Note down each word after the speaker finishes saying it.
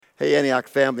Hey, Antioch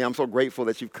family, I'm so grateful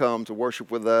that you've come to worship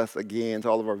with us again. To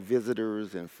all of our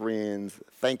visitors and friends,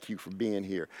 thank you for being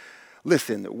here.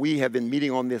 Listen, we have been meeting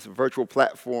on this virtual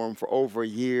platform for over a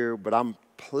year, but I'm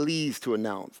pleased to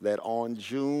announce that on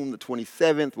June the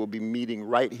 27th, we'll be meeting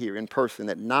right here in person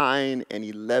at 9 and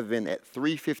 11 at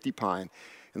 350 Pine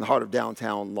in the heart of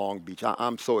downtown Long Beach.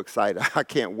 I'm so excited. I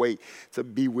can't wait to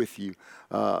be with you.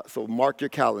 So mark your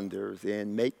calendars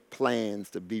and make plans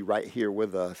to be right here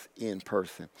with us in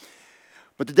person.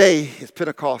 But today is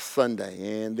Pentecost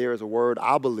Sunday, and there is a word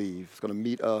I believe is going to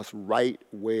meet us right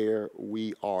where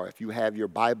we are. If you have your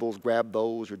Bibles, grab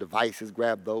those, your devices,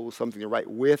 grab those, something to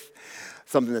write with,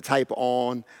 something to type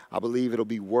on. I believe it'll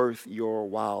be worth your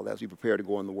while as we prepare to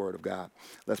go in the Word of God.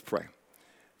 Let's pray.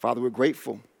 Father, we're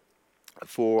grateful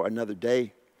for another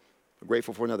day. We're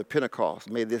grateful for another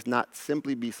Pentecost. May this not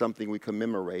simply be something we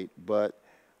commemorate, but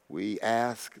we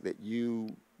ask that you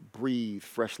breathe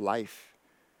fresh life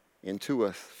into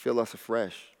us, fill us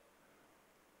afresh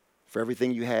for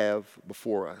everything you have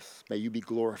before us. May you be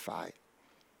glorified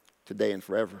today and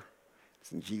forever.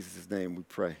 It's in Jesus' name we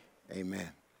pray. Amen.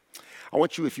 I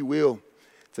want you, if you will,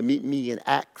 to meet me in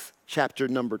Acts chapter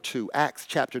number 2. Acts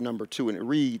chapter number 2, and it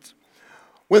reads,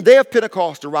 "When the day of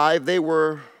Pentecost arrived, they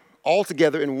were all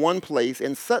together in one place,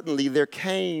 and suddenly there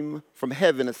came from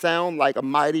heaven a sound like a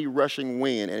mighty rushing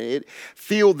wind, and it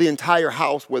filled the entire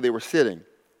house where they were sitting.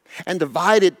 And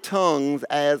divided tongues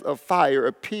as of fire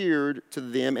appeared to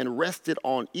them and rested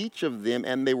on each of them,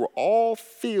 and they were all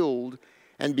filled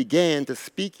and began to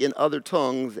speak in other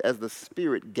tongues as the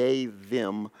Spirit gave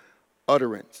them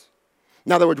utterance.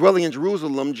 Now there were dwelling in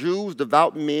Jerusalem Jews,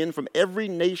 devout men from every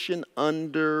nation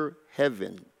under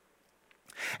heaven.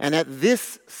 And at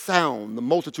this sound, the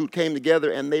multitude came together,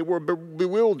 and they were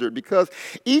bewildered, because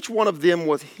each one of them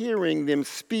was hearing them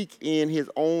speak in his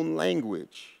own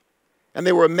language. And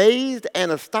they were amazed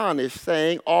and astonished,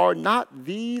 saying, 'Are not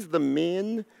these the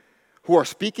men who are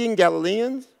speaking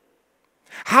Galileans?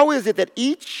 How is it that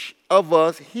each of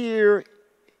us hear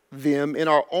them in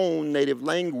our own native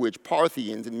language,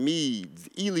 Parthians and Medes,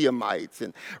 Elamites,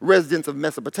 and residents of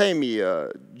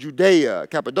Mesopotamia, Judea,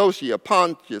 Cappadocia,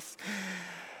 Pontus,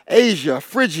 Asia,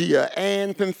 Phrygia,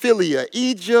 and Pamphylia,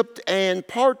 Egypt, and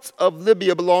parts of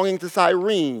Libya belonging to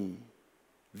Cyrene,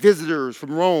 visitors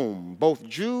from Rome, both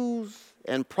Jews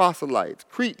and proselytes,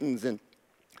 Cretans and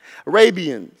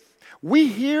Arabians. We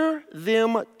hear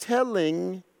them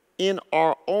telling in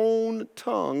our own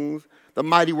tongues the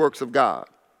mighty works of God.'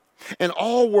 And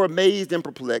all were amazed and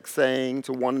perplexed, saying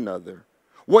to one another,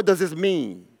 'What does this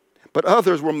mean?' But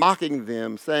others were mocking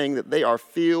them, saying that they are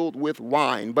filled with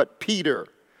wine. But Peter,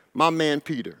 my man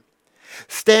Peter,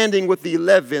 standing with the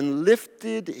 11,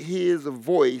 lifted his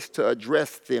voice to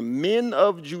address them, 'Men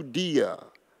of Judea,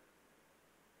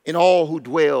 and all who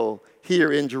dwell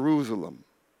here in Jerusalem,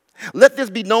 let this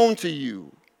be known to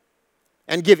you,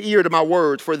 and give ear to my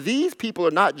words. For these people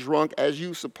are not drunk as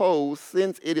you suppose,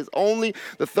 since it is only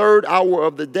the third hour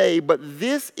of the day. But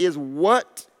this is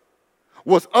what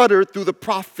was uttered through the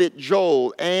prophet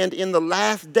Joel. And in the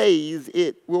last days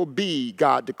it will be,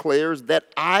 God declares, that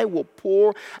I will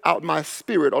pour out my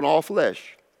Spirit on all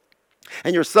flesh.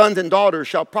 And your sons and daughters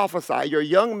shall prophesy. Your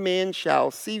young men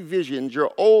shall see visions.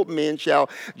 Your old men shall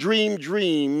dream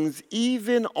dreams,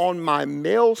 even on my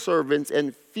male servants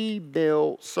and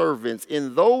female servants.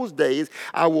 In those days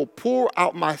I will pour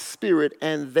out my Spirit,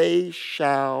 and they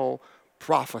shall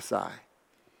prophesy.'"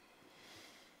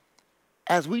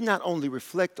 As we not only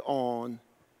reflect on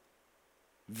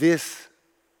this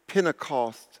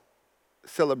Pentecost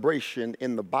celebration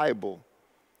in the Bible,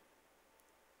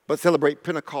 but celebrate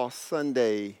Pentecost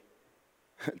Sunday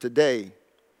today,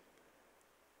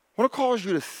 I want to cause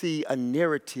you to see a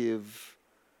narrative,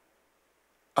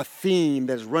 a theme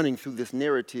that's running through this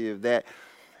narrative that,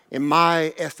 in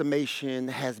my estimation,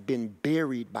 has been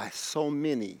buried by so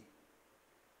many.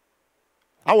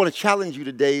 I want to challenge you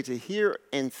today to hear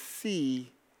and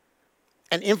see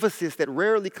an emphasis that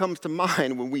rarely comes to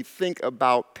mind when we think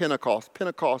about Pentecost.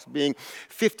 Pentecost being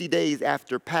 50 days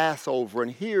after Passover.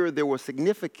 And here there was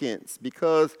significance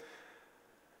because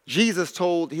Jesus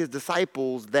told his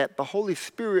disciples that the Holy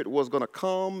Spirit was going to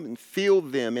come and fill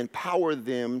them, empower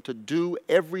them to do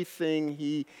everything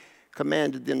he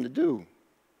commanded them to do.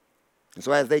 And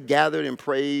so as they gathered and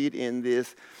prayed in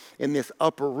this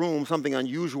upper room, something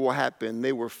unusual happened.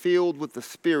 They were filled with the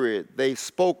Spirit. They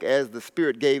spoke as the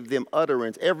Spirit gave them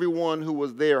utterance. Everyone who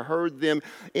was there heard them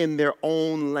in their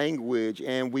own language.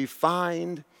 And we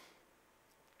find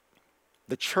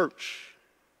the church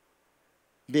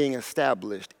being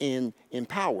established in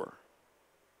power.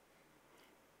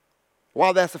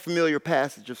 While that's a familiar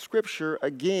passage of Scripture,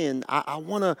 again, I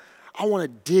want to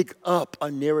dig up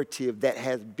a narrative that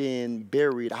has been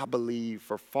buried, I believe,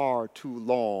 for far too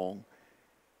long,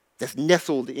 that's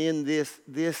nestled in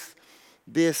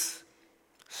this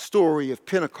story of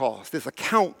Pentecost, this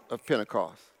account of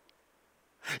Pentecost.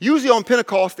 Usually on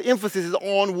Pentecost, the emphasis is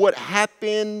on what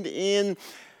happened in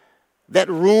that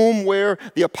room where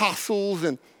the apostles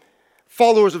and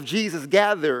followers of Jesus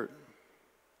gathered,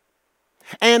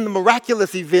 and the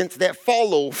miraculous events that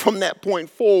follow from that point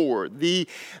forward. The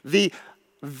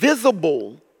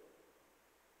visible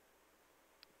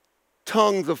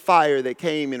tongues of fire that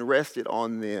came and rested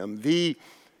on them. The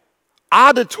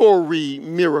auditory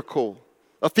miracle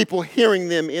of people hearing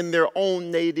them in their own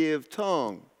native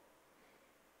tongue.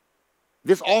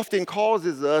 This often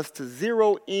causes us to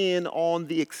zero in on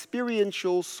the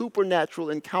experiential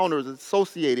supernatural encounters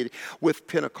associated with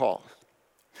Pentecost.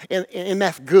 And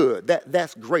that's good.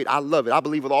 That's great. I love it. I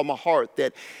believe with all my heart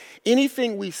that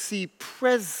anything we see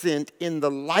present in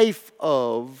the life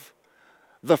of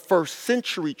the first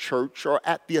century church or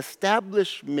at the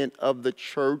establishment of the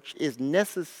church is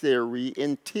necessary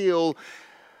until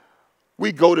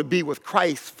we go to be with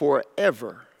Christ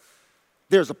forever.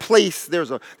 There's a place,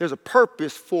 there's a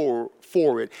purpose for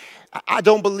it. I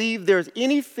don't believe there's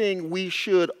anything we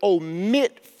should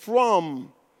omit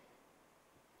from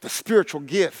the spiritual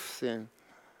gifts and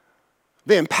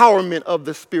the empowerment of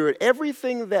the Spirit.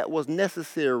 Everything that was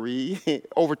necessary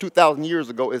over 2,000 years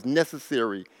ago is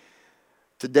necessary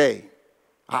today.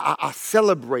 I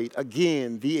celebrate,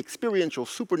 again, the experiential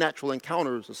supernatural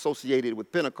encounters associated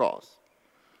with Pentecost.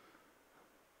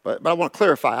 But I want to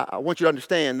clarify. I want you to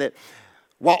understand that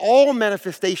while all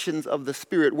manifestations of the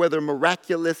Spirit, whether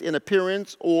miraculous in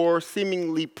appearance or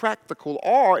seemingly practical,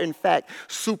 are in fact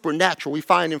supernatural, we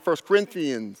find in 1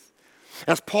 Corinthians,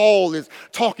 as Paul is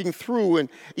talking through in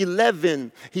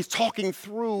 11, he's talking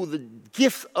through the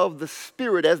gifts of the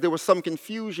Spirit as there was some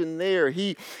confusion there.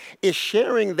 He is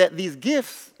sharing that these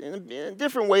gifts, in a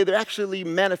different way, they're actually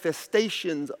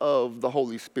manifestations of the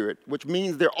Holy Spirit, which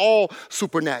means they're all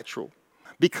supernatural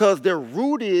because they're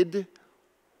rooted.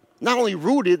 Not only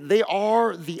rooted, they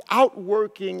are the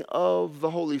outworking of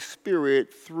the Holy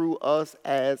Spirit through us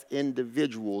as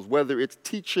individuals, whether it's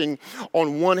teaching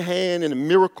on one hand and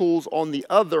miracles on the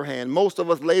other hand. Most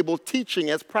of us label teaching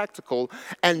as practical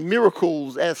and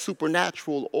miracles as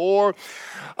supernatural, or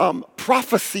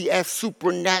prophecy as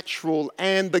supernatural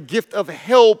and the gift of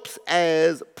helps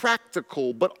as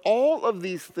practical. But all of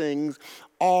these things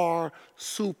are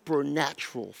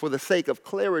supernatural. For the sake of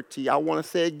clarity, I want to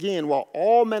say again, while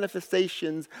all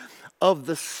manifestations of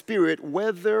the Spirit,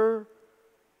 whether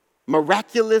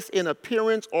miraculous in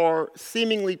appearance or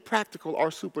seemingly practical, are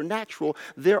supernatural,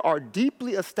 there are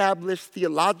deeply established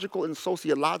theological and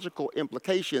sociological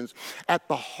implications at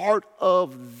the heart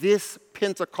of this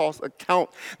Pentecost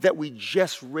account that we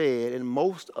just read, and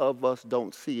most of us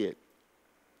don't see it.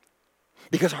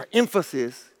 Because our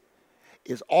emphasis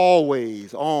is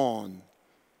always on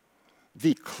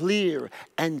the clear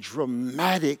and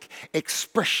dramatic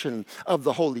expression of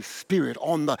the Holy Spirit,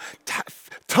 on the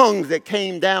tongues that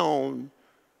came down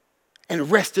and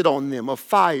rested on them of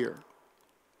fire,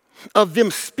 of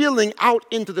them spilling out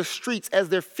into the streets as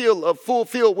they're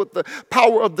fulfilled with the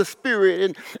power of the Spirit,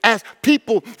 and as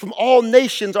people from all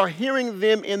nations are hearing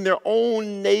them in their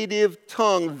own native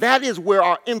tongue. That is where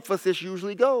our emphasis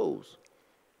usually goes.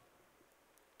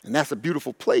 And that's a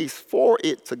beautiful place for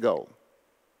it to go.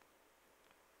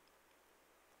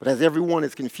 But as everyone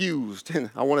is confused,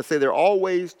 and I want to say there are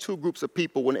always two groups of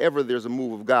people whenever there's a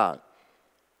move of God.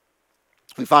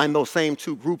 We find those same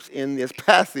two groups in this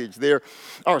passage. There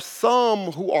are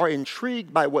some who are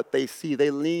intrigued by what they see. They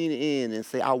lean in and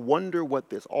say, I wonder what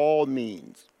this all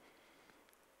means.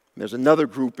 And there's another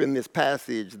group in this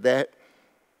passage that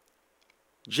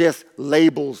just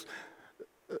labels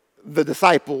the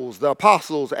disciples, the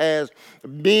apostles, as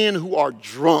men who are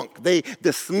drunk. They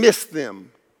dismiss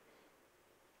them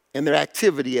and their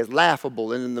activity as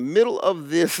laughable. And in the middle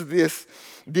of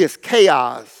this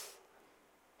chaos,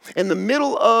 in the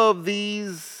middle of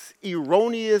these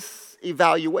erroneous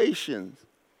evaluations,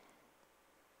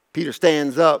 Peter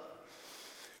stands up,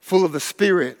 full of the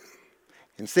Spirit,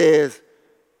 and says,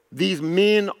 these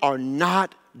men are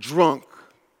not drunk.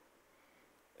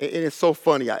 And it's so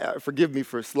funny. Forgive me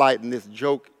for sliding this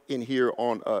joke in here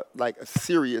on a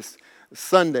serious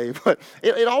Sunday, but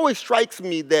it always strikes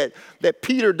me that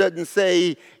Peter doesn't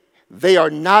say they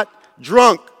are not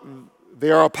drunk.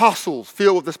 They are apostles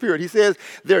filled with the Spirit. He says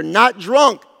they're not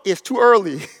drunk. it's too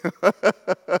early.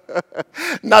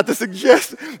 Not to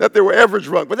suggest that they were ever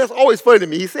drunk, but that's always funny to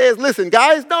me. He says, listen,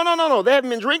 guys, no, they haven't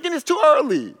been drinking, it's too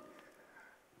early.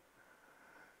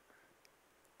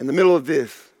 In the middle of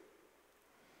this,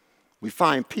 we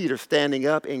find Peter standing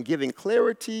up and giving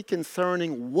clarity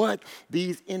concerning what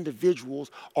these individuals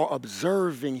are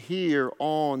observing here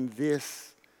on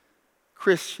this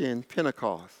Christian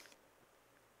Pentecost.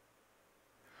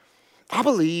 I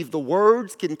believe the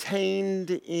words contained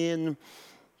in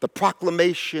the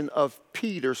proclamation of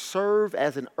Peter serve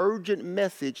as an urgent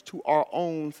message to our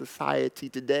own society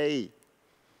today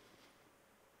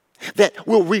that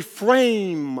will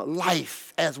reframe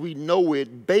life as we know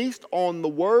it based on the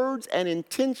words and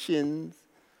intentions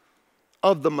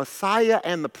of the Messiah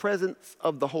and the presence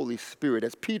of the Holy Spirit.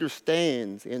 As Peter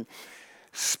stands and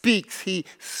speaks, he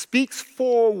speaks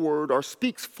forward or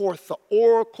speaks forth the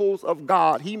oracles of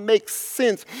God. He makes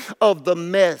sense of the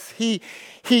mess. He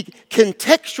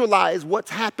contextualizes what's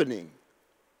happening.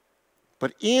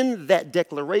 But in that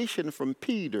declaration from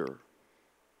Peter,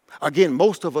 again,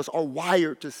 most of us are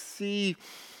wired to see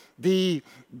the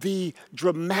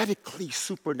dramatically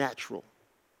supernatural.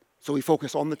 So we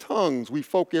focus on the tongues. We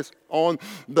focus on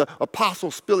the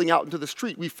apostles spilling out into the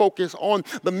street. We focus on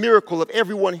the miracle of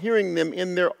everyone hearing them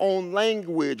in their own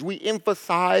language. We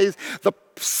emphasize the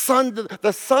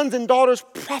sons and daughters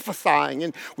prophesying,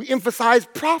 and we emphasize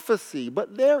prophecy.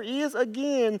 But there is,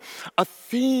 again, a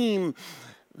theme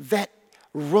that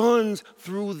runs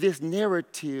through this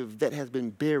narrative that has been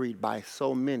buried by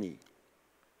so many.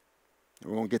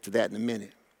 We're going to get to that in a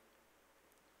minute.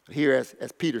 Here,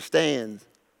 as Peter stands,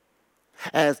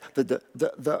 as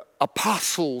the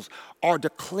apostles are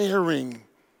declaring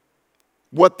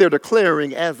what they're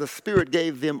declaring as the Spirit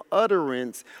gave them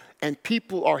utterance, and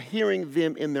people are hearing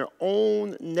them in their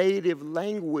own native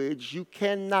language, you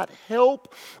cannot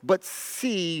help but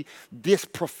see this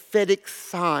prophetic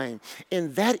sign.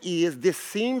 And that is, this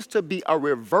seems to be a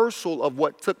reversal of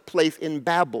what took place in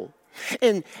Babel.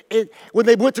 And when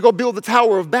they went to go build the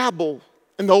Tower of Babel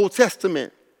in the Old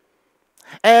Testament,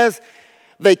 as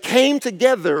they came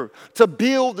together to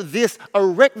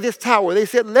erect this tower. They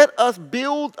said, let us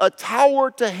build a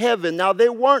tower to heaven. Now, they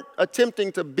weren't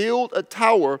attempting to build a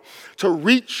tower to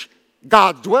reach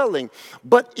God's dwelling,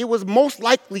 but it was most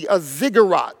likely a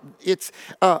ziggurat. It's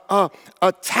a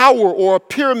tower or a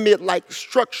pyramid-like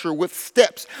structure with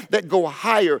steps that go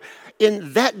higher.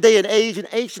 In that day and age, in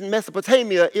ancient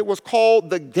Mesopotamia, it was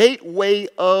called the Gateway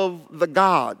of the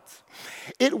Gods.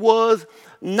 It was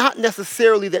not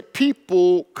necessarily that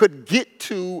people could get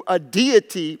to a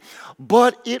deity,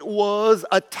 but it was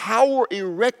a tower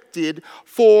erected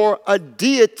for a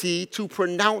deity to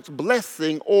pronounce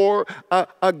blessing, or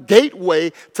a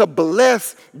gateway to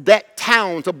bless that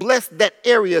town, to bless that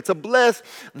area, to bless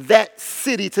that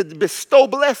city, to bestow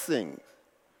blessings.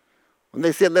 When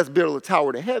they said, let's build a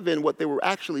tower to heaven, what they were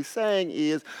actually saying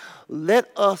is, let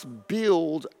us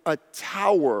build a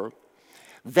tower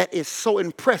that is so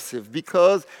impressive,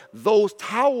 because those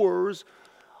towers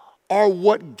are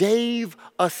what gave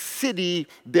a city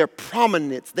their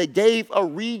prominence. They gave a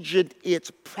region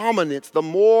its prominence. The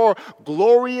more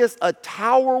glorious a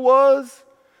tower was,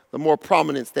 the more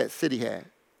prominence that city had.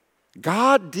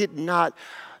 God did not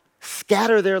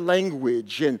scatter their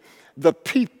language and the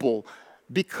people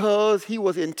because he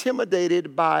was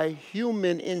intimidated by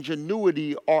human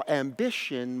ingenuity or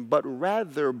ambition, but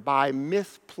rather by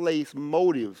misplaced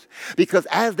motives. Because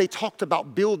as they talked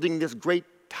about building this great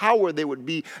tower they would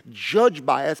be judged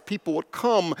by, as people would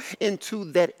come into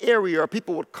that area or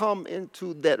people would come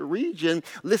into that region,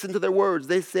 listen to their words.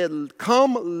 They said,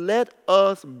 come, let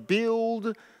us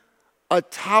build a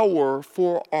tower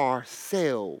for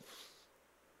ourselves.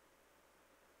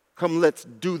 Come, let's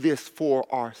do this for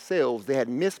ourselves. They had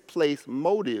misplaced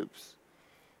motives.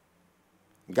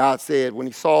 God said when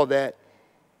he saw that,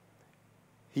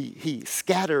 he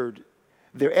scattered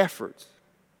their efforts.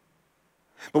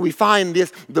 But we find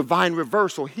this divine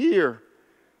reversal here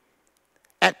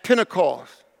at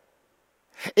Pentecost.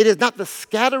 It is not the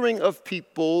scattering of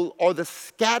people or the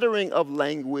scattering of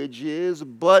languages,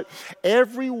 but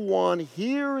everyone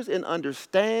hears and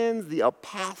understands the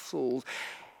apostles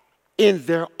in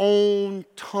their own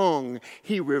tongue.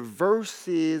 He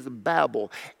reverses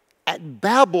Babel. At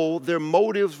Babel, their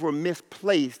motives were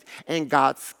misplaced, and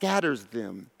God scatters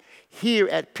them. here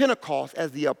at Pentecost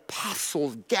as the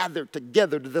apostles gathered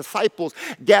together, the disciples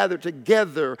gathered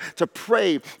together to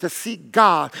pray, to seek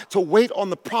God, to wait on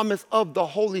the promise of the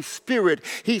Holy Spirit.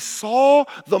 He saw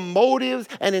the motives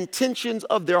and intentions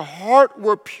of their heart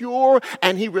were pure,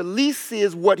 and he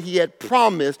releases what he had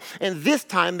promised. And this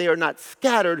time they are not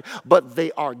scattered, but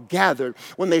they are gathered.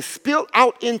 When they spill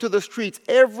out into the streets,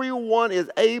 everyone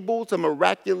is able to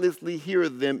miraculously hear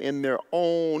them in their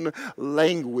own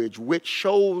language, which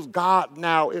shows God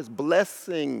now is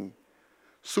blessing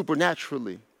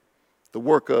supernaturally the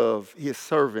work of his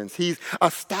servants. He's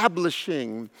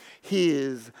establishing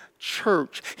his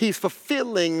church. He's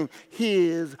fulfilling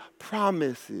his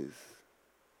promises.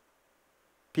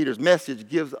 Peter's message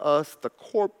gives us the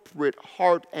corporate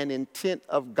heart and intent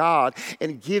of God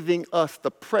and giving us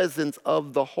the presence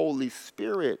of the Holy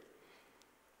Spirit.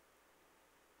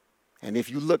 And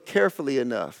if you look carefully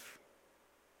enough,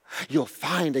 you'll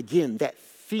find again that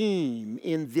theme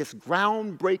in this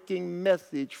groundbreaking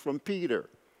message from Peter.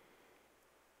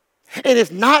 And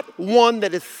it's not one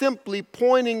that is simply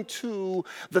pointing to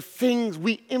the things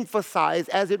we emphasize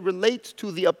as it relates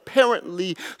to the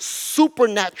apparently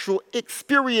supernatural,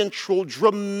 experiential,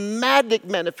 dramatic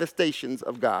manifestations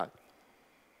of God.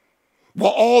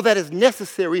 While all that is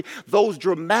necessary, those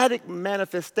dramatic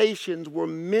manifestations were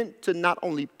meant to not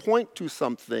only point to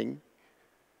something,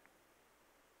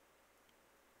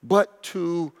 but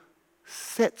to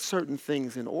set certain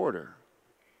things in order.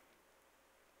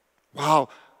 While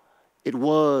it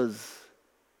was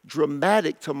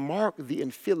dramatic to mark the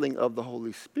infilling of the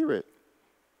Holy Spirit,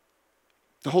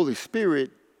 the Holy Spirit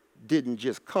didn't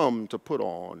just come to put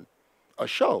on a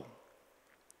show.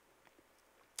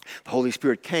 The Holy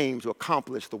Spirit came to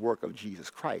accomplish the work of Jesus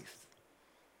Christ.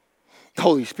 The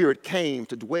Holy Spirit came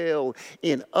to dwell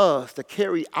in us, to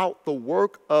carry out the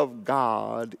work of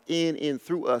God in and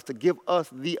through us, to give us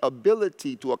the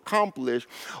ability to accomplish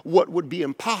what would be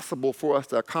impossible for us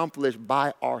to accomplish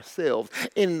by ourselves,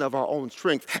 in and of our own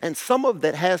strength. And some of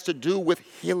that has to do with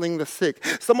healing the sick.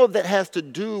 Some of that has to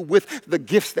do with the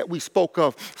gifts that we spoke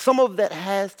of. Some of that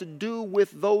has to do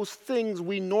with those things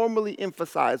we normally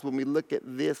emphasize when we look at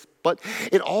this. But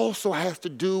it also has to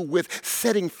do with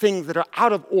setting things that are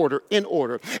out of order in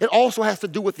order. It also has to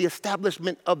do with the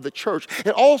establishment of the church.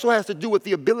 It also has to do with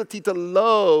the ability to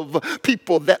love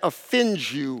people that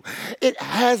offend you. It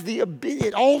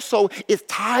also is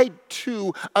tied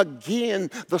to, again,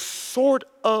 the sort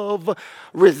of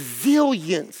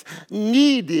resilience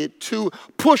needed to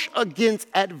push against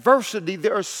adversity.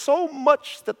 There is so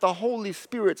much that the Holy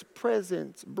Spirit's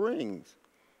presence brings.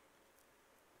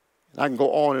 I can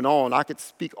go on and on. I could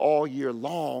speak all year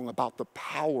long about the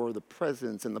power, the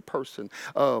presence, and the person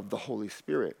of the Holy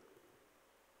Spirit.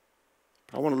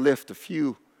 But I want to lift a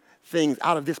few things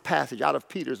out of this passage, out of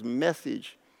Peter's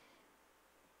message,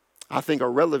 I think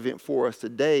are relevant for us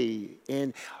today.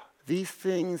 And these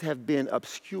things have been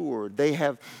obscured. They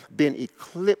have been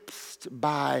eclipsed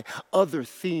by other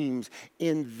themes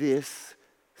in this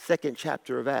second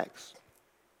chapter of Acts.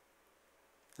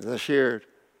 As I shared,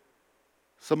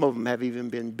 some of them have even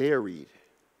been buried.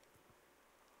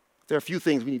 There are a few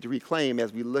things we need to reclaim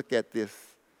as we look at this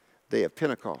day of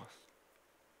Pentecost.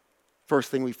 First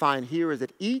thing we find here is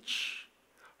that each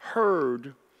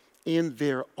heard in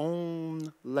their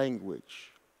own language.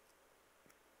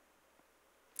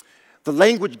 The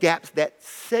language gaps that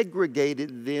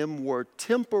segregated them were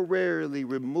temporarily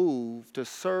removed to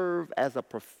serve as a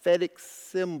prophetic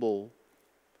symbol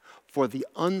for the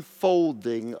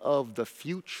unfolding of the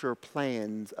future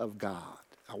plans of God.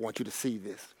 I want you to see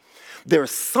this.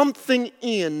 There's something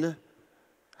in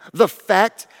the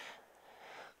fact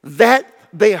that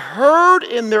they heard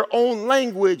in their own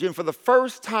language, and for the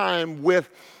first time with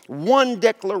one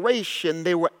declaration,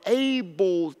 they were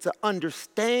able to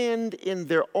understand in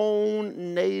their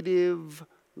own native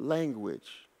language.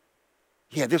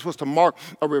 Yeah, this was to mark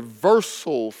a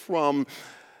reversal from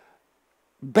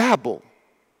Babel.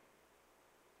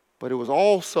 But it was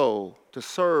also to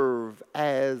serve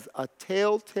as a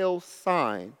telltale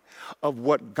sign of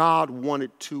what God wanted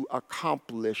to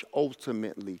accomplish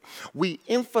ultimately. We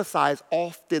emphasize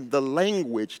often the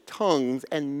language, tongues,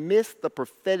 and miss the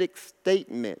prophetic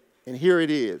statement. And here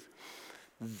it is,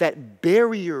 that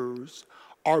barriers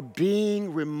are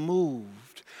being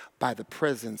removed by the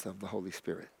presence of the Holy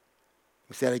Spirit. Let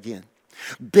me say that again.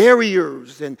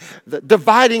 Barriers and the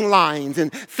dividing lines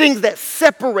and things that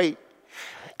separate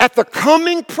at the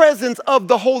coming presence of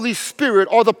the Holy Spirit,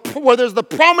 or where there's the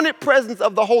prominent presence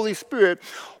of the Holy Spirit,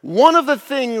 one of the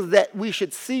things that we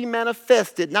should see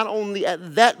manifested, not only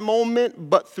at that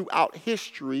moment, but throughout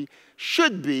history,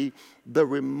 should be the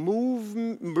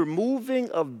removing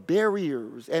of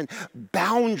barriers and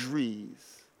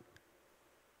boundaries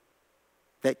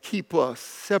that keep us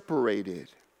separated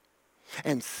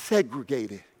and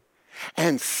segregated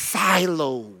and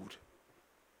siloed.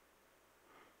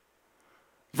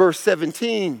 Verse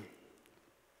 17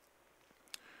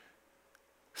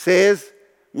 says,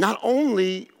 not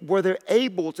only were they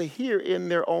able to hear in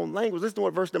their own language, listen to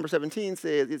what verse number 17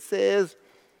 says. It says,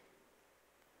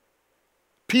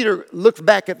 Peter looks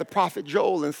back at the prophet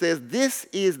Joel and says, this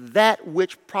is that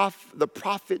which the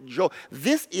prophet Joel,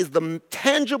 this is the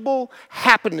tangible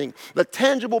happening, the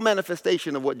tangible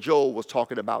manifestation of what Joel was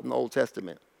talking about in the Old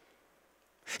Testament.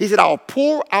 He said, I'll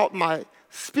pour out my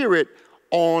spirit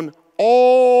on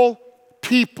all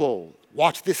people.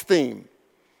 Watch this theme.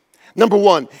 Number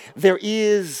one, there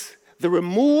is the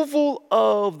removal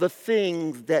of the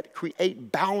things that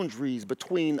create boundaries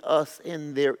between us,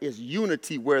 and there is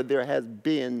unity where there has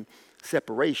been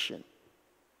separation.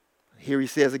 Here he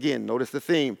says again, notice the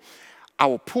theme, I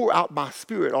will pour out my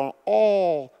spirit on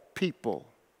all people.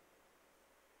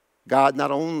 God not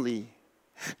only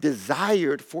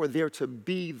desired for there to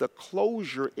be the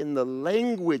closure in the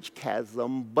language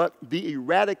chasm, but the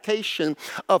eradication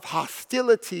of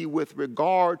hostility with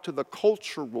regard to the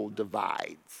cultural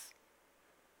divides.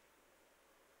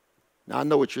 Now, I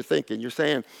know what you're thinking. You're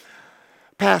saying,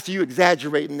 Pastor, you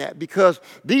exaggerating that, because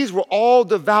these were all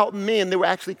devout men. They were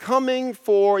actually coming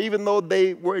for, even though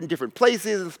they were in different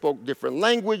places and spoke different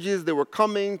languages, they were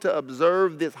coming to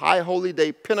observe this high holy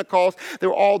day, Pentecost. They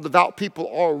were all devout people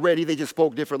already. They just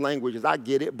spoke different languages. I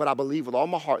get it, but I believe with all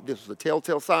my heart this was a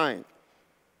telltale sign.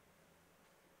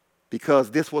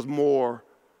 Because this was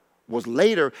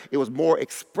later, it was more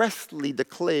expressly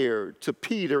declared to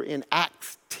Peter in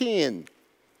Acts 10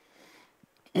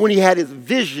 when he had his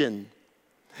vision.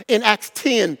 In Acts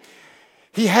 10,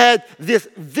 he had this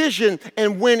vision,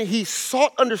 and when he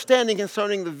sought understanding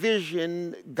concerning the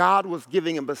vision, God was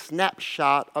giving him a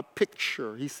snapshot, a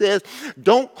picture. He says,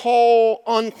 don't call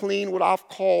unclean what I've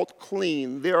called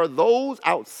clean. There are those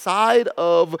outside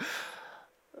of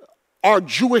our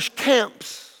Jewish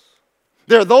camps.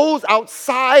 There are those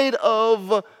outside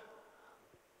of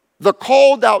the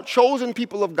called out, chosen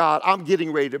people of God I'm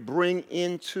getting ready to bring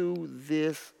into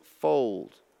this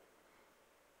fold.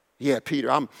 Yeah, Peter,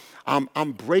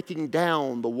 I'm breaking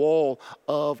down the wall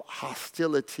of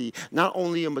hostility, not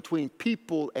only in between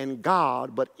people and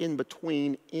God, but in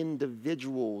between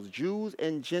individuals. Jews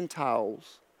and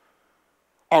Gentiles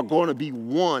are going to be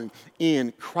one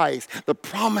in Christ. The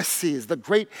promises, the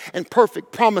great and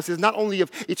perfect promises, not only of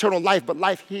eternal life, but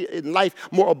life here in life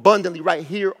more abundantly right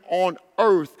here on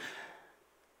earth,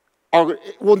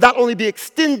 will not only be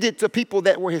extended to people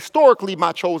that were historically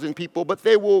my chosen people, but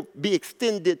they will be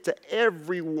extended to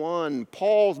everyone.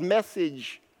 Paul's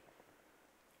message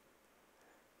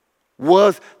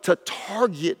was to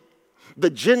target the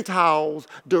Gentiles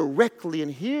directly. And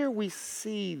here we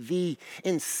see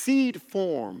in seed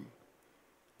form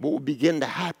what will begin to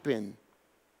happen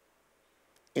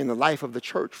in the life of the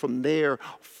church from there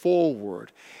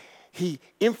forward. He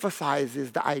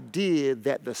emphasizes the idea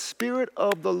that the Spirit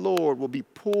of the Lord will be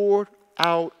poured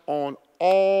out on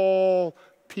all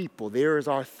people. There is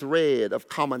our thread of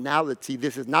commonality.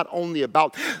 This is not only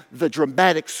about the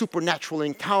dramatic supernatural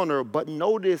encounter, but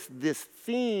notice this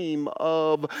theme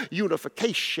of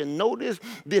unification. Notice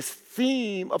this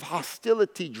theme of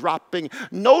hostility dropping.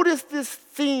 Notice this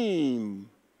theme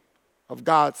of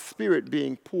God's Spirit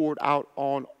being poured out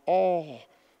on all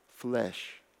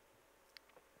flesh.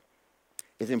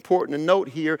 It's important to note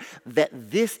here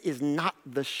that this is not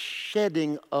the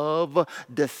shedding of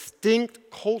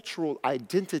distinct cultural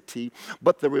identity,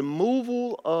 but the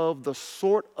removal of the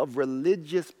sort of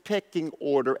religious pecking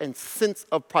order and sense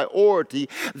of priority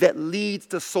that leads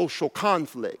to social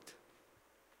conflict.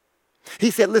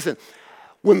 He said, listen,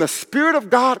 when the Spirit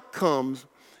of God comes,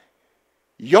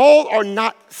 y'all are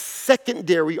not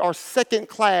secondary or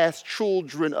second-class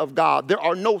children of God. There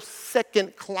are no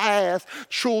second-class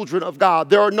children of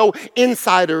God. There are no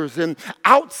insiders and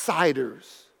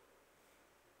outsiders.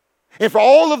 And for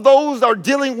all of those that are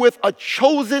dealing with a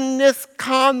chosenness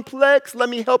complex, let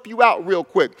me help you out real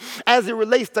quick. As it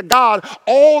relates to God,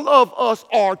 all of us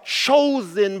are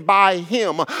chosen by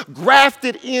Him,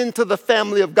 grafted into the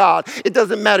family of God. It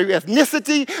doesn't matter your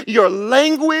ethnicity, your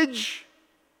language.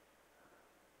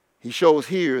 He shows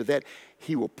here that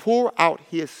He will pour out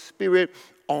His Spirit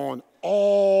on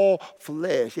all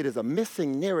flesh. It is a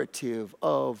missing narrative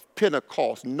of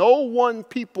Pentecost. No one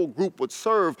people group would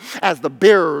serve as the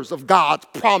bearers of God's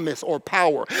promise or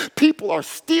power. People are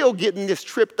still getting this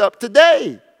tripped up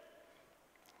today.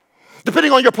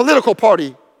 depending on your political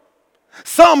party.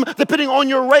 Some depending on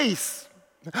your race.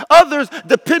 Others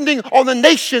depending on the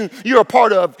nation you're a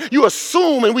part of. You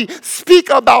assume and we speak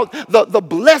about the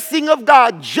blessing of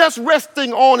God just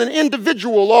resting on an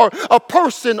individual or a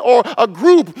person or a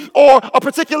group or a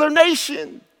particular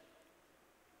nation.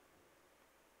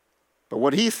 But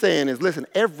what he's saying is, listen,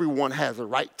 everyone has a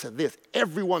right to this.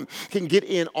 Everyone can get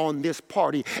in on this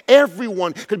party.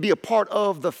 Everyone could be a part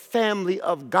of the family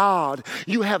of God.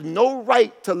 You have no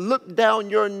right to look down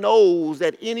your nose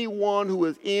at anyone who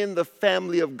is in the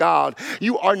family of God.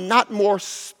 You are not more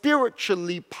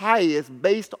spiritually pious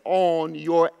based on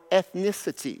your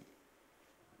ethnicity.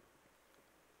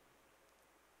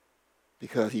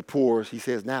 Because he pours, he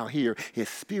says now here, his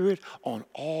spirit on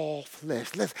all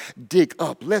flesh. Let's dig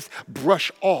up. Let's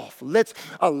brush off. Let's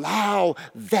allow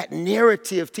that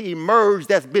narrative to emerge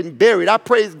that's been buried. I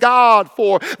praise God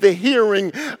for the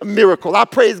hearing miracle. I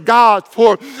praise God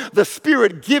for the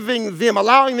Spirit giving them,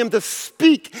 allowing them to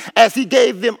speak as he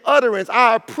gave them utterance.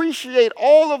 I appreciate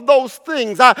all of those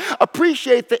things. I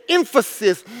appreciate the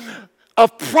emphasis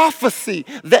of prophecy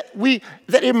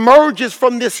that emerges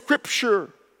from this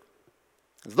scripture.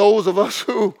 Those of us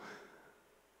who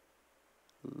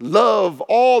love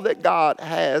all that God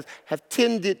has have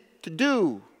tended to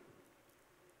do.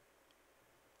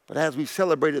 But as we've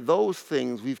celebrated those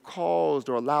things, we've caused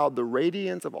or allowed the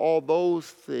radiance of all those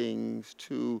things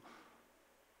to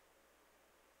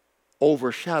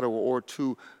overshadow or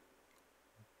to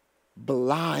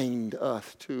blind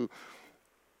us to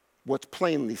what's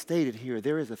plainly stated here.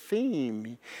 There is a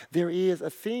theme. There is a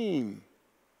theme.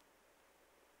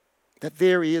 That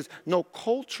there is no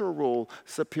cultural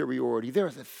superiority. There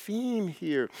is a theme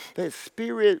here that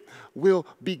Spirit will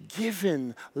be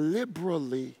given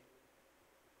liberally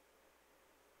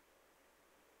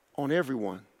on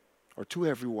everyone or to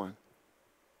everyone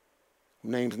who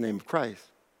names the name of Christ.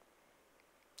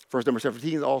 Verse number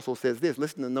 17 also says this.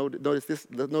 Listen to notice this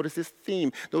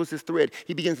theme, notice this thread.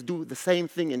 He begins to do the same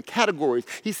thing in categories.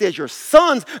 He says, your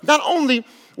sons, not only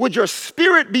would your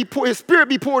spirit be his spirit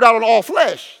be poured out on all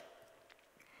flesh.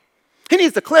 He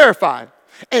needs to clarify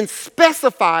and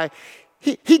specify.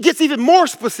 He gets even more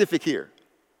specific here.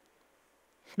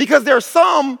 Because there are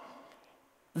some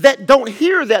that don't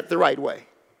hear that the right way.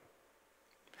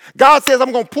 God says,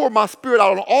 I'm going to pour my spirit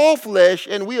out on all flesh,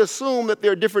 and we assume that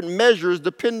there are different measures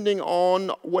depending on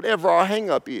whatever our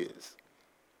hang-up is.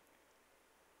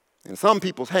 And some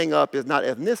people's hang-up is not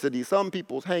ethnicity. Some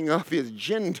people's hang-up is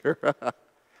gender.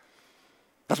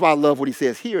 That's why I love what he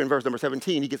says here in verse number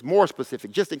 17. He gets more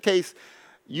specific. Just in case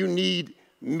you need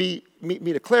me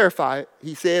to clarify,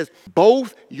 he says,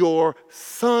 both your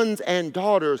sons and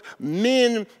daughters,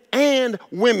 men and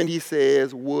women, he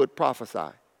says, would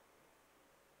prophesy.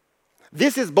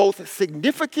 This is both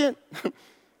significant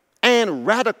and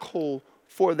radical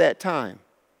for that time.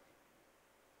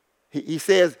 He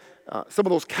says some of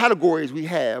those categories we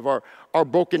have are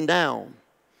broken down.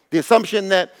 The assumption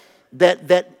that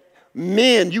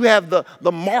men, you have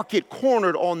the market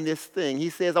cornered on this thing. He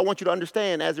says, I want you to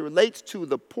understand as it relates to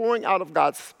the pouring out of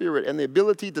God's Spirit and the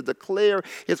ability to declare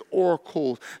his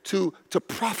oracles, to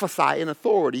prophesy in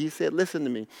authority. He said, listen to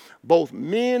me, both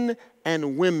men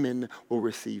and women will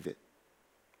receive it.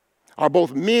 Or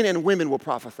both men and women will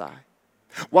prophesy.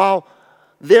 While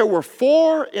there were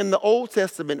 4 in the Old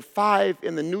Testament, 5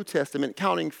 in the New Testament,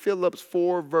 counting Philip's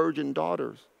 4 virgin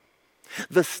daughters.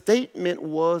 The statement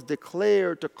was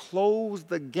declared to close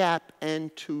the gap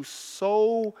and to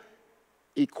sow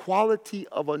equality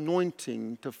of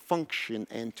anointing to function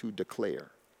and to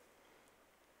declare.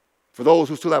 For those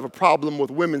who still have a problem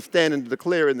with women standing to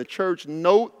declare in the church,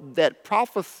 note that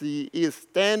prophecy is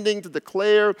standing to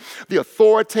declare the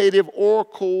authoritative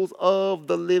oracles of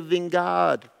the living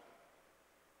God.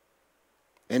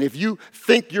 And if you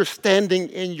think you're standing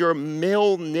in your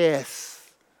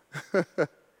maleness,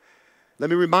 let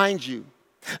me remind you,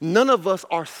 none of us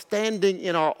are standing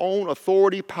in our own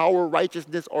authority, power,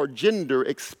 righteousness, or gender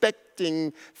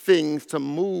expecting things to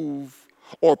move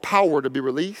or power to be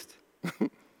released.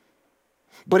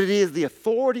 But it is the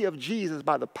authority of Jesus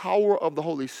by the power of the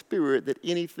Holy Spirit that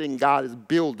anything God is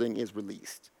building is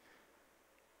released.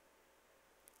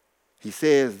 He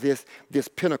says this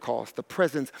Pentecost, the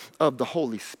presence of the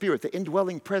Holy Spirit, the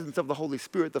indwelling presence of the Holy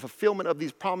Spirit, the fulfillment of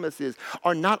these promises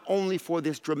are not only for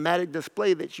this dramatic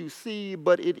display that you see,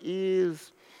 but it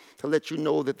is to let you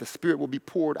know that the Spirit will be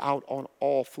poured out on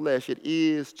all flesh. It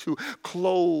is to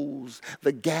close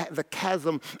the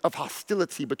chasm of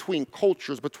hostility between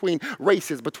cultures, between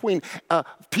races, between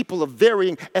people of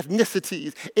varying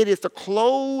ethnicities. It is to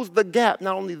close the gap,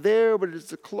 not only there, but it is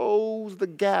to close the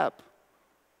gap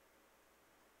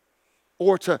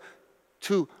or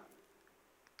to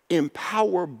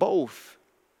empower both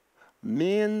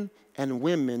men and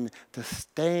women to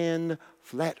stand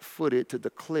flat-footed to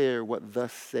declare what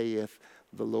thus saith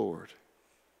the Lord.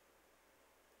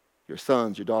 Your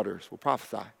sons, your daughters will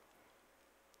prophesy.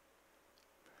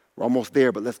 We're almost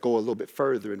there, but let's go a little bit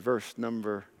further in verse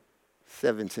number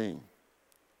 17.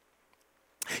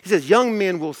 He says, young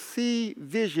men will see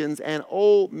visions and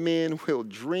old men will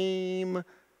dream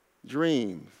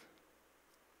dreams.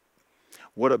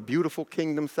 What a beautiful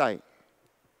kingdom sight.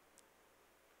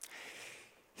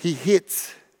 He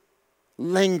hits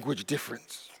language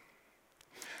difference,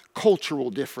 cultural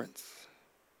difference,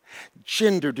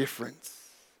 gender difference.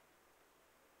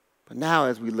 But now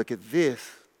as we look at this,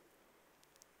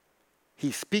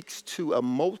 he speaks to a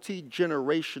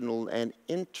multi-generational and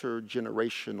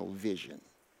intergenerational vision.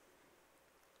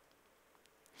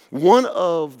 One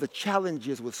of the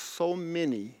challenges with so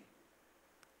many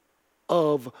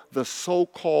of the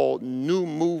so-called new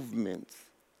movements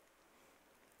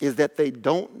is that they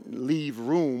don't leave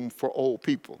room for old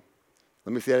people.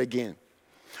 Let me say that again.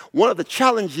 One of the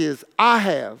challenges I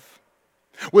have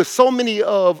with so many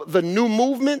of the new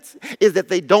movements is that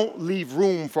they don't leave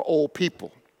room for old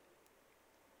people.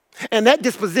 And that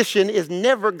disposition is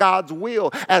never God's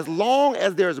will. As long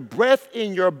as there's breath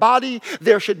in your body,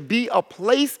 there should be a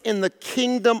place in the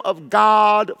kingdom of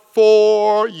God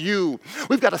for you.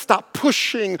 We've got to stop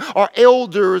pushing our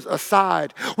elders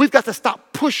aside. We've got to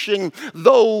stop pushing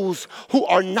those who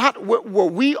are not where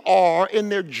we are in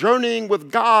their journeying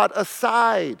with God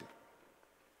aside.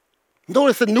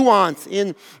 Notice the nuance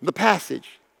in the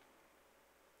passage.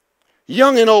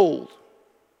 Young and old.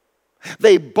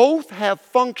 They both have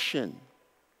function,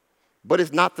 but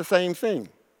it's not the same thing.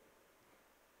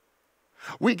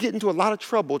 We get into a lot of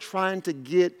trouble trying to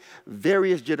get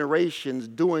various generations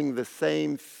doing the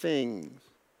same things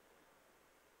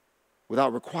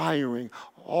without requiring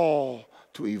all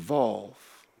to evolve.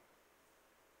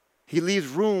 He leaves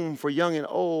room for young and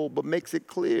old, but makes it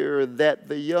clear that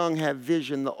the young have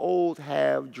vision, the old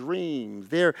have dreams.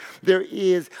 There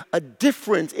is a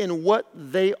difference in what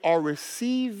they are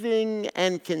receiving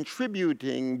and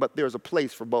contributing, but there's a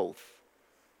place for both.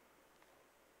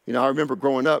 You know, I remember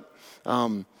growing up,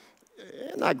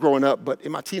 not growing up, but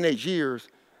in my teenage years,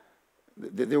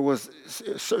 there was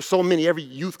so many, every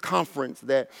youth conference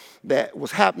that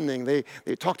was happening, they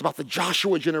talked about the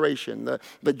Joshua generation,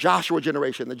 the Joshua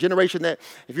generation, the generation that,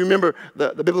 if you remember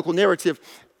the biblical narrative,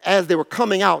 as they were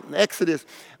coming out in Exodus,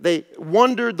 they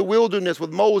wandered the wilderness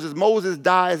with Moses. Moses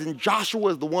dies, and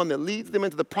Joshua is the one that leads them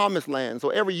into the promised land. So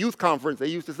every youth conference, they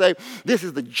used to say, this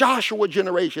is the Joshua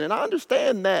generation. And I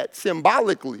understand that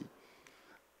symbolically.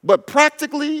 But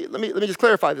practically, let me just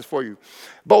clarify this for you.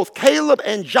 Both Caleb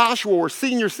and Joshua were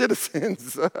senior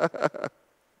citizens.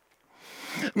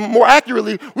 More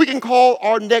accurately, we can call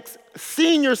our next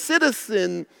senior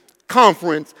citizen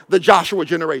conference the Joshua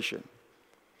generation.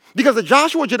 Because the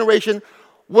Joshua generation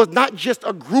was not just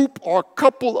a group or a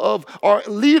couple of, or a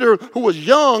leader who was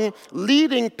young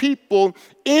leading people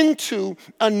into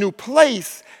a new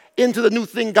place, into the new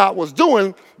thing God was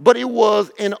doing, but it was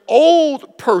an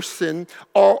old person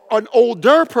or an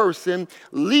older person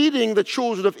leading the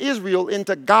children of Israel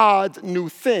into God's new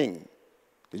thing.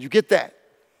 Did you get that?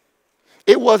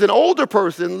 It was an older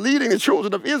person leading the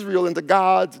children of Israel into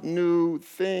God's new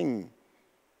thing.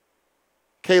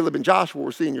 Caleb and Joshua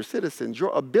were senior citizens.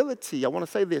 Your ability, I want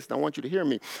to say this, and I want you to hear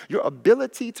me. Your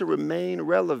ability to remain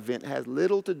relevant has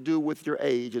little to do with your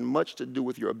age and much to do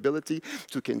with your ability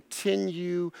to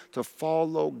continue to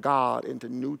follow God into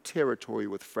new territory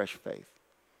with fresh faith.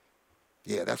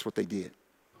 Yeah, that's what they did.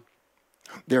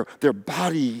 Their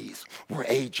bodies were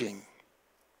aging,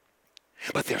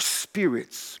 but their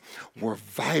spirits were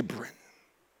vibrant.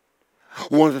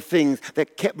 One of the things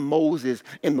that kept Moses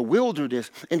in the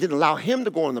wilderness and didn't allow him to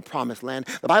go in the promised land,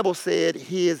 the Bible said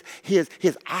his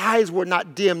eyes were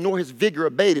not dim nor his vigor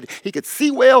abated. He could see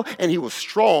well and he was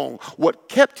strong. What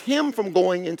kept him from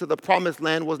going into the promised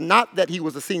land was not that he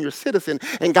was a senior citizen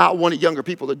and God wanted younger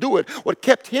people to do it. What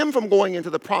kept him from going into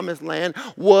the promised land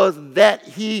was that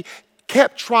he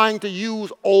kept trying to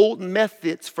use old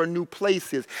methods for new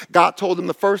places. God told him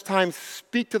the first time,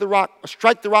 speak to the rock,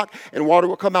 strike the rock, and water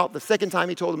would come out. The second time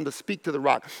he told him to speak to the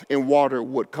rock, and water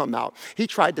would come out. He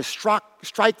tried to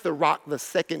strike the rock the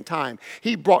second time.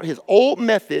 He brought his old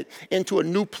method into a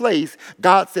new place.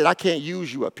 God said, I can't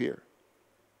use you up here.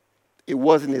 It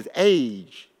wasn't his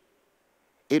age.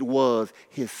 It was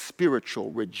his spiritual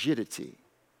rigidity.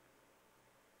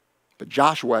 But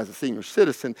Joshua, as a senior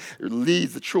citizen,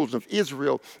 leads the children of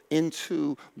Israel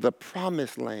into the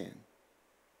promised land.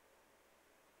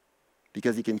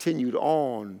 because he continued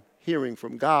on hearing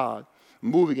from God,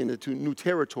 moving into new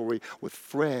territory with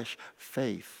fresh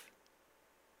faith.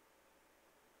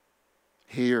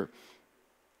 Here,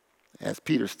 as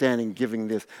Peter's standing giving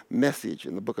this message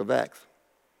in the book of Acts,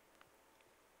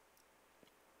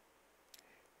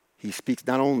 he speaks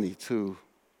not only to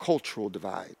cultural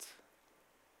divides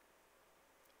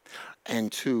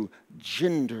and to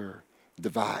gender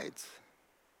divides,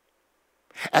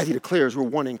 as he declares we're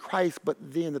one in Christ, but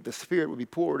then that the Spirit will be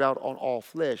poured out on all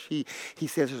flesh. He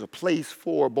says there's a place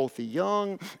for both the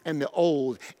young and the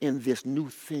old in this new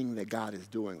thing that God is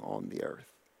doing on the earth.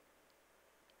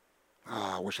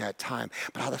 I wish I had time,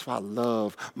 but that's why I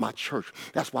love my church.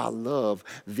 That's why I love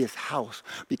this house,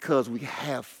 because we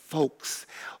have folks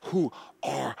who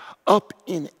are up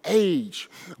in age,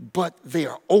 but they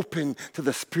are open to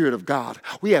the Spirit of God.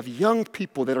 We have young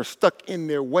people that are stuck in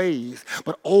their ways,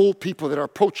 but old people that are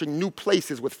approaching new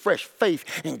places with fresh faith,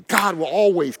 and God will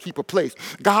always keep a place.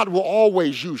 God will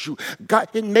always use you. God,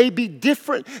 it may be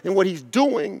different than what he's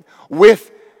doing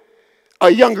with a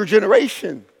younger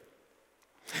generation.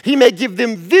 He may give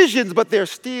them visions, but there's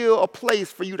still a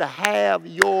place for you to have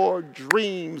your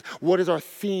dreams. What is our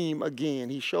theme again?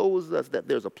 He shows us that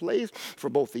there's a place for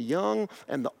both the young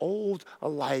and the old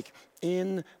alike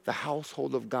in the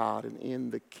household of God and in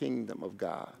the kingdom of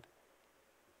God.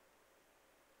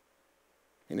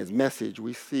 In his message,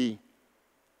 we see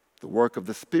the work of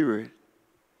the Spirit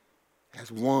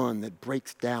as one that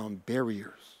breaks down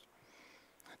barriers,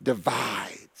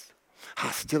 divides,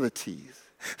 hostilities,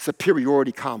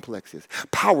 superiority complexes,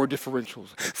 power differentials,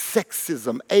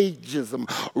 sexism, ageism,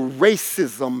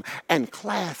 racism, and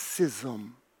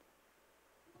classism.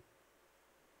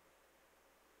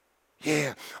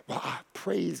 Yeah, well, I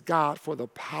praise God for the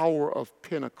power of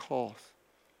Pentecost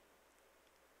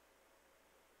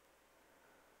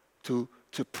to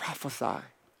prophesy,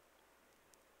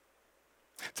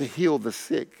 to heal the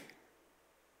sick,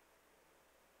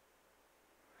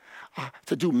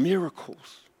 to do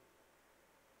miracles.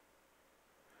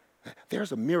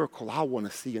 There's a miracle I want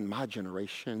to see in my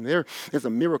generation. There is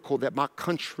a miracle that my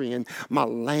country and my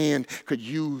land could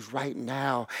use right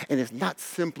now. And it's not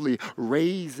simply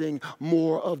raising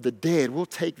more of the dead. We'll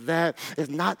take that. It's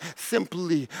not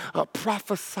simply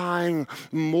prophesying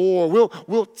more.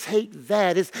 We'll take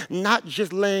that. It's not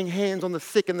just laying hands on the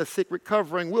sick and the sick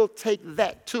recovering. We'll take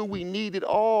that too. We need it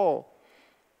all.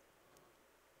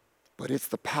 But it's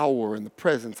the power and the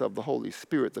presence of the Holy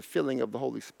Spirit, the filling of the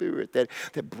Holy Spirit that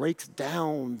breaks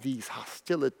down these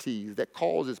hostilities, that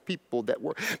causes people that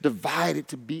were divided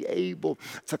to be able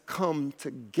to come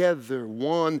together.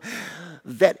 One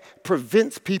that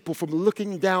prevents people from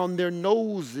looking down their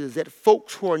noses at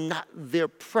folks who are not their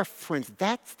preference.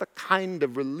 That's the kind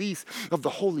of release of the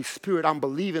Holy Spirit I'm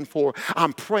believing for,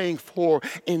 I'm praying for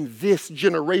in this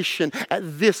generation,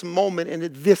 at this moment, and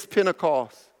at this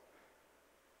Pentecost.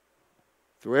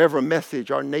 Through every message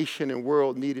our nation and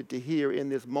world needed to hear in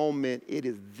this moment, it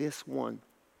is this one.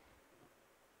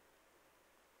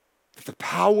 The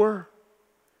power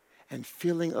and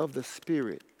filling of the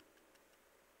Spirit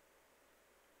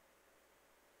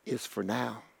is for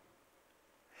now.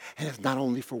 And it's not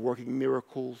only for working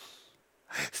miracles,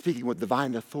 speaking with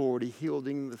divine authority,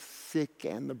 healing the sick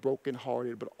and the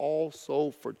brokenhearted, but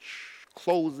also for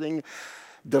closing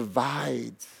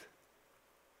divides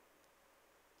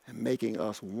and making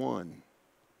us one,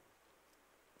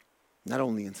 not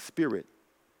only in spirit,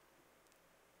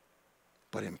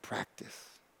 but in practice.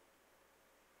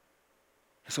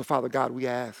 And so, Father God, we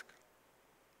ask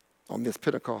on this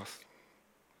Pentecost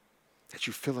that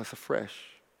you fill us afresh.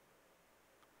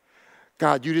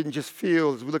 God, you didn't just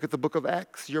fill, as we look at the book of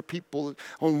Acts, your people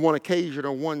on one occasion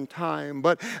or one time,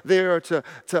 but they are to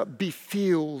be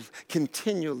filled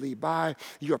continually by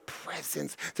your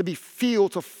presence, to be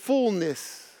filled to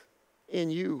fullness in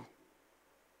you.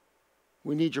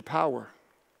 We need your power.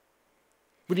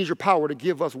 We need your power to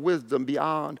give us wisdom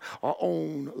beyond our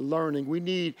own learning. We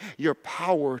need your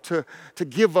power to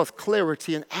give us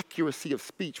clarity and accuracy of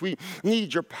speech. We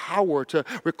need your power to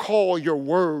recall your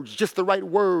words, just the right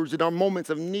words in our moments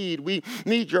of need. We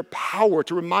need your power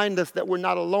to remind us that we're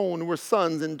not alone. We're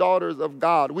sons and daughters of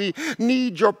God. We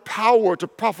need your power to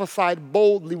prophesy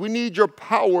boldly. We need your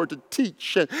power to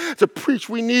teach and to preach.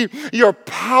 We need your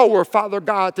power, Father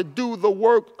God, to do the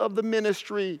work of the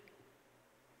ministry.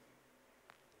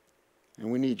 And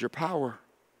we need your power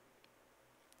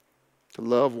to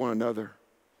love one another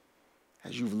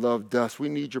as you've loved us. We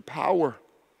need your power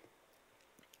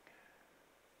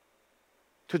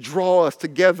to draw us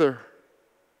together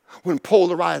When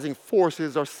polarizing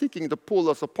forces are seeking to pull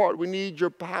us apart, we need your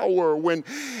power. When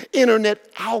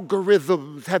internet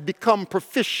algorithms have become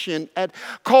proficient at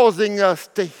causing us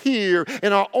to hear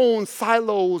in our own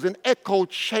silos and echo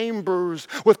chambers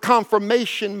with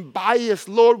confirmation bias,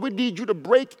 Lord, we need you to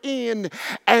break in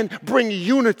and bring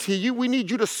unity. We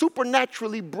need you to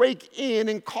supernaturally break in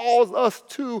and cause us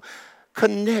to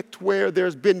connect where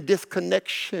there's been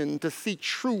disconnection, to see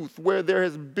truth where there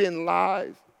has been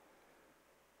lies.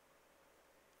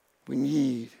 We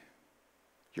need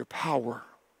your power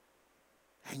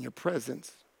and your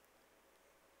presence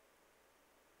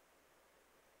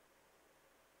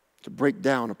to break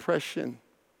down oppression,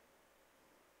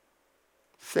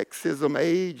 sexism,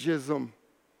 ageism.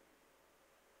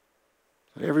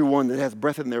 That everyone that has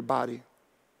breath in their body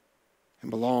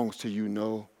and belongs to you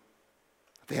know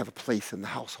that they have a place in the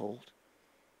household.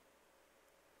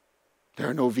 There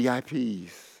are no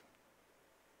VIPs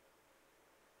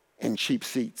and cheap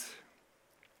seats.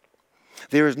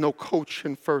 There is no coach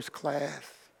in first class.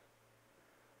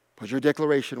 But your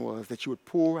declaration was that you would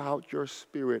pour out your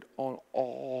spirit on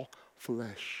all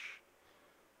flesh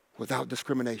without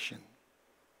discrimination.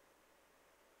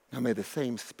 Now may the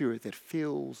same spirit that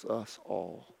fills us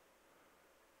all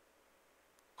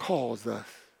cause us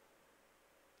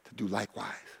to do likewise.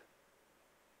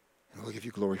 And we'll give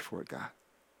you glory for it, God.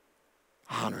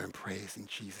 Honor and praise in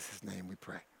Jesus' name we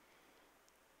pray.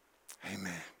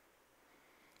 Amen.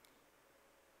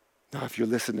 Now, if you're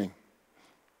listening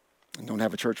and don't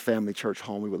have a church family, church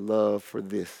home, we would love for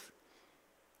this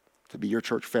to be your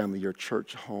church family, your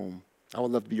church home. I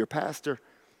would love to be your pastor.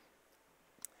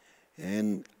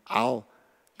 And I'll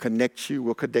connect you,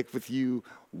 we'll connect with you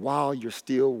while you're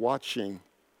still watching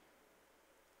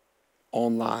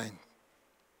online.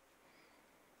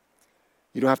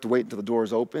 You don't have to wait until the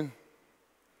doors open,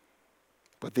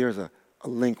 but there's a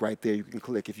link right there you can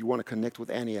click if you want to connect with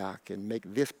Antioch and make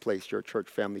this place your church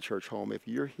family, church home. If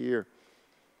you're here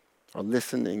or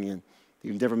listening and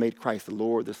you've never made Christ the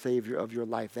Lord, the Savior of your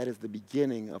life, that is the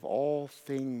beginning of all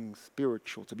things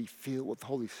spiritual. To be filled with the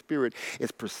Holy Spirit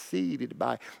is preceded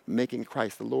by making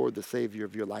Christ the Lord, the Savior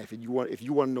of your life. And if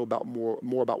you want to know about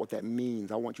more about what that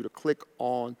means, I want you to click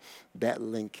on that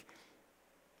link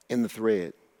in the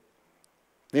thread.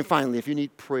 Then finally, if you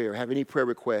need prayer, have any prayer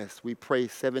requests, we pray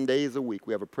 7 days a week.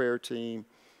 We have a prayer team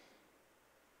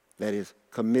that is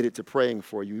committed to praying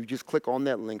for you. You just click on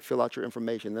that link, fill out your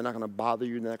information. They're not going to bother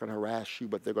you, they're not going to harass you,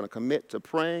 but they're going to commit to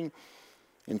praying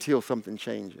until something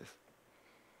changes.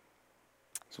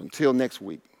 So until next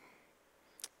week,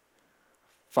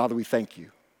 Father, we thank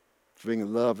you for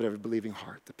bringing love in every believing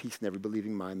heart, the peace in every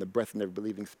believing mind, the breath in every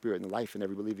believing spirit, and the life in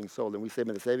every believing soul. And we say,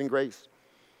 may the saving grace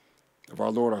of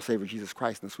our Lord, our Savior, Jesus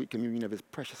Christ, and the sweet communion of his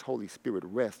precious Holy Spirit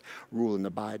rest, rule, and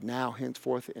abide now,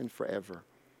 henceforth, and forever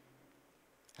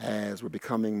as we're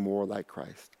becoming more like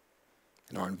Christ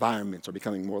and our environments are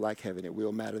becoming more like heaven. It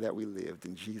will matter that we lived.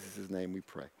 In Jesus' name we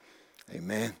pray.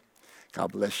 Amen.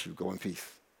 God bless you. Go in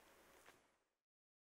peace.